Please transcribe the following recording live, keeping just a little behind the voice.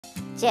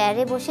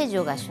চেয়ারে বসে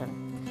যোগাসন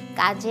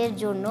কাজের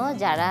জন্য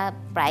যারা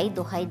প্রায়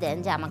দোহাই দেন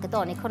যে আমাকে তো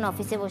অনেকক্ষণ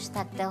অফিসে বসে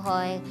থাকতে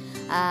হয়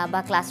বা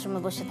ক্লাসরুমে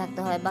বসে থাকতে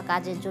হয় বা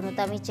কাজের জন্য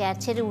তো আমি চেয়ার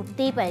ছেড়ে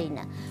উঠতেই পারি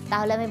না,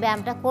 তাহলে আমি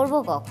ব্যায়ামটা করব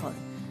কখন?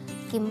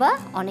 কিংবা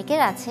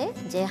অনেকের আছে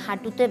যে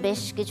হাঁটুতে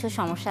বেশ কিছু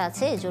সমস্যা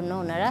আছে, এজন্য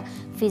ওনারা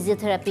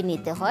ফিজিওথেরাপি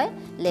নিতে হয়,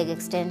 লেগ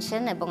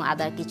এক্সটেনশন এবং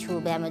আদার কিছু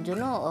ব্যায়ামের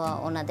জন্য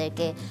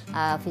ওনাদেরকে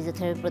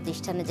ফিজিওথেরাপি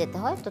প্রতিষ্ঠানে যেতে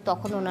হয়। তো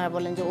তখন ওনারা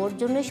বলেন যে ওর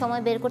জন্যই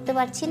সময় বের করতে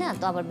পারছি না,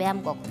 তো আবার ব্যায়াম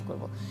কখন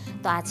করব?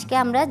 তো আজকে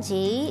আমরা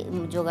যেই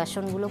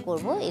যোগাসনগুলো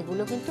করব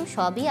এগুলো কিন্তু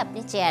সবই আপনি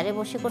চেয়ারে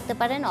বসে করতে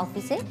পারেন,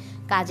 অফিসে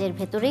কাজের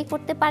ভেতরেই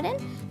করতে পারেন,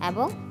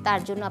 এবং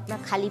তার জন্য আপনার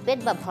খালি পেট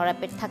বা ভরা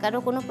পেট থাকারও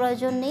কোনো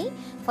প্রয়োজন নেই।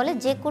 ফলে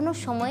যে কোনো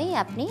সময়ই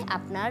আপনি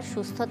আপনার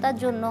সুস্থতার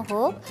জন্য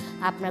হোক,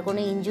 আপনার কোনো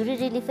ইনজুরি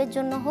রিলিফের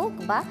জন্য হোক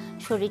বা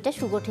শরীরটা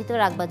সুগঠিত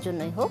রাখবার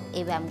জন্যই হোক,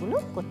 এই ব্যায়ামগুলো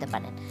করতে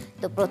পারেন।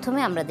 তো প্রথমে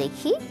আমরা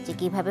দেখি যে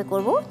কিভাবে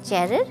করব।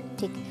 চেয়ারের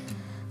ঠিক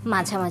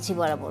মাঝামাঝি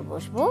বরাবর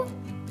বসবো।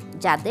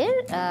 যাদের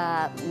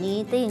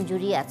নিতে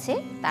ইনজুরি আছে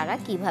তারা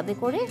কিভাবে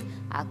করে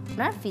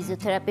আপনার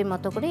ফিজিওথেরাপির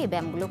মতো করে এই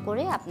ব্যায়ামগুলো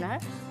করে আপনার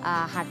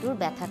হাঁটুর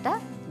ব্যথাটা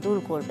দূর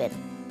করবেন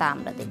তা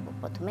আমরা দেখব।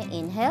 প্রথমে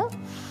inhale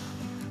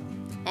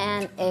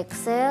and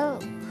Excel,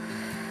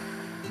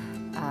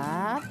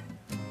 up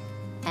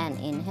and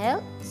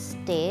inhale,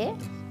 stay,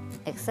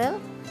 exhale,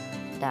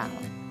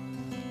 down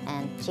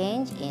and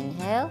change,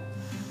 inhale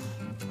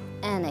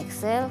and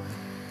exhale,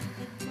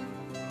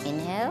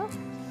 inhale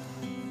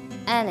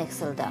and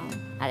exhale down.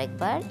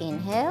 আরেকবার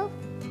inhale,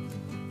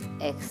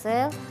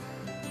 exhale,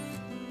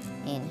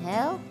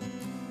 inhale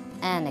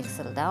and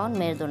exhale down.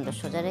 মেরুদণ্ড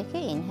সোজা রেখে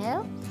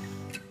inhale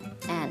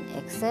and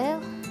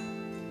exhale,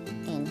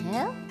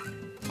 inhale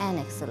and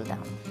exhale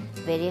down.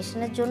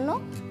 ভেরিয়েশনের জন্য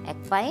এক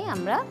পায়ে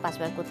আমরা 5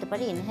 বার করতে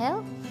পারি। Inhale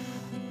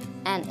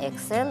and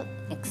exhale,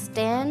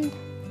 extend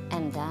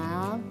and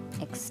down,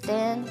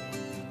 extend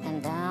and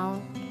down,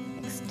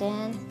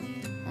 extend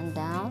and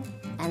down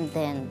and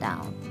then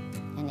down.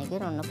 And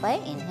again অন্য পায়ে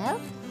inhale,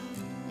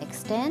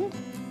 extend,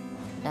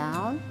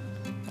 down,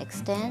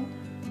 extend,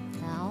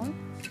 down,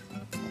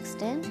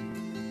 extend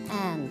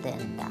and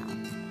then down.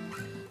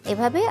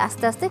 এভাবে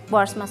আস্তে আস্তে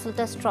কোয়াডস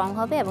মাসলটা স্ট্রং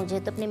হবে, এবং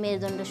যেহেতু আপনি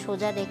মেরুদণ্ড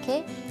সোজা রেখে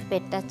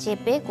পেটটা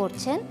চেপে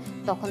করছেন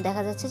তখন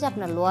দেখা যাচ্ছে যে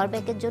আপনার লোয়ার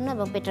ব্যাকের জন্য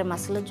এবং পেটের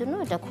মাসলের জন্য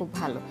এটা খুব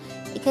ভালো।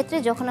 এক্ষেত্রে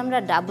যখন আমরা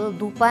ডাবল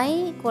দুপাই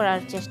করার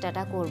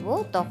চেষ্টাটা করব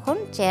তখন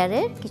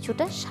চেয়ারের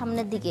কিছুটা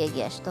সামনের দিকে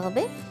এগিয়ে আসতে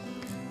হবে,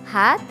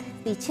 হাত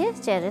পিছে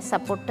চেয়ারের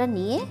সাপোর্টটা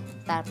নিয়ে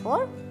তারপর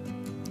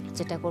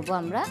যেটা করব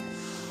আমরা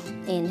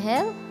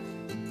ইনহেল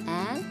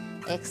অ্যান্ড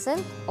এক্সেল,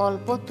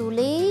 অল্প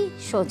তুলেই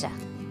সোজা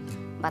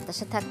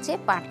বাতাসে থাকছে,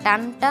 পা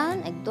টান টান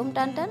একদম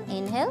টান টান।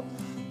 ইনহেল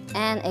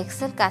অ্যান্ড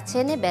এক্সেল, কাছে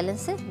এনে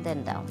ব্যালেন্সে, দেন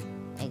down.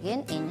 Again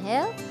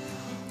inhale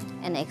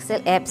and Excel,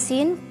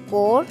 অ্যাবসিন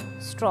core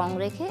strong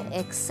রেখে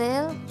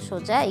এক্সেল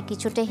সোজা। এই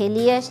কিছুটা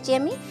হেলিয়ে আসছি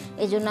আমি,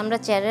 এই জন্য আমরা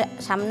চেয়ারের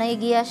সামনে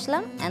এগিয়ে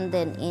আসলাম। And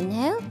then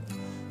inhale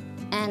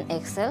and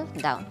Excel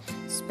down.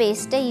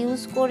 স্পেসটা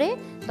ইউজ করে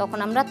তখন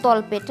আমরা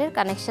তলপেটের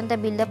কানেকশনটা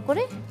বিল্ড আপ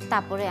করে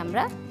তারপরে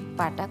আমরা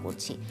পাটা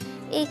করছি।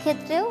 এই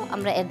ক্ষেত্রেও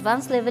আমরা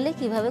অ্যাডভান্স লেভেলে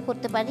কিভাবে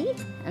করতে পারি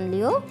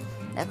লিও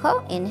দেখো।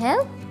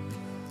 ইনহেল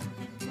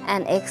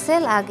অ্যান্ড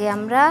এক্সেল, আগে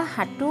আমরা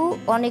হাঁটু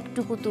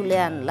অনেকটুকু তুলে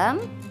আনলাম,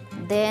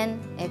 দেন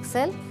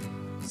এক্সেল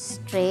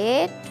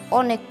স্ট্রেট,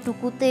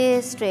 অনেকটুকুতে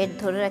স্ট্রেট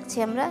ধরে রাখছি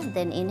আমরা,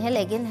 দেন ইনহেল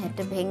এগেন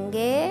হাঁটু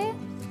ভেঙে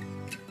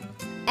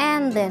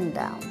অ্যান্ড দেন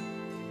ডাউন।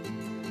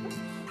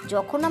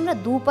 যখন আমরা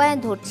দু পায়ে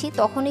ধরছি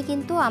তখনই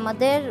কিন্তু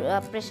আমাদের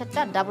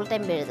প্রেশারটা ডাবল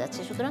টাইম বেড়ে যাচ্ছে,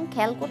 সুতরাং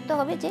খেয়াল করতে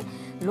হবে যে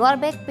লোয়ার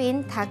ব্যাক পেন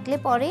থাকলে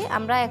পরে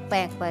আমরা এক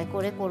পায়ে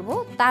করে করব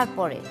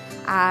তারপরে,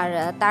 আর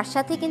তার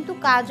সাথে কিন্তু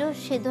কাজও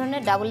সে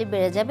ধরনের ডাবলই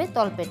বেড়ে যাবে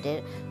তলপেটের।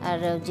 আর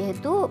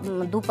যেহেতু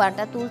দু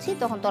পাটা তুলছি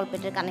তখন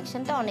তলপেটের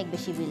কানেকশনটা অনেক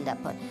বেশি বিল্ড আপ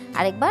হয়।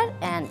 আরেকবার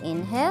and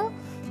inhale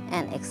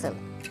and Excel,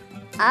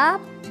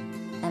 up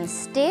and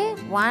stay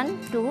 1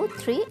 2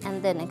 3 and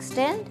then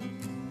extend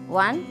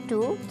 1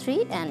 2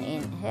 3 and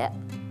inhale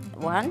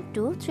 1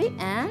 2 3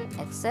 and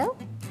Excel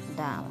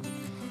down.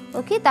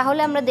 ওকে,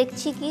 তাহলে আমরা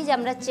দেখছি কি যে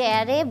আমরা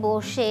চেয়ারে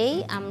বসেই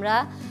আমরা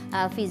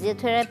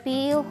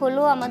ফিজিওথেরাপিও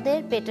হলো, আমাদের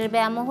পেটের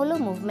ব্যায়ামও হলো,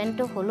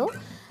 মুভমেন্টও হলো।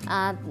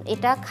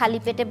 এটা খালি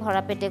পেটে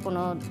ভরা পেটে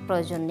কোনো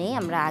প্রয়োজন নেই,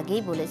 আমরা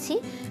আগেই বলেছি,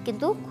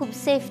 কিন্তু খুব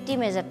সেফটি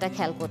মেজারটা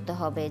খেয়াল করতে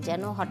হবে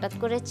যেন হঠাৎ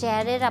করে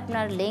চেয়ারের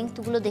আপনার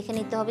লেংথগুলো দেখে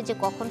নিতে হবে যে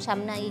কখন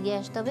সামনে এগিয়ে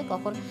আসতে হবে,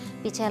 কখন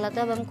পিছিয়ে হেলাতে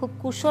হবে, এবং খুব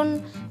কুশন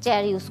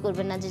চেয়ার ইউজ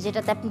করবেন না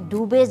যেটাতে আপনি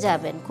ডুবে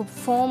যাবেন, খুব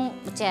ফোম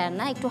চেয়ার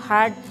না, একটু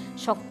হার্ড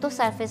শক্ত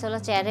সারফেসওয়ালা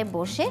চেয়ারে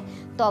বসে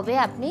তবে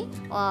আপনি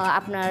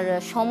আপনার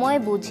সময়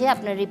বুঝে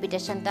আপনার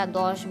রিপিটেশনটা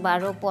 10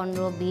 12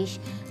 15 20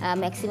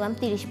 ম্যাক্সিমাম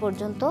 30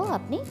 পর্যন্ত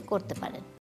আপনি করতে পারেন।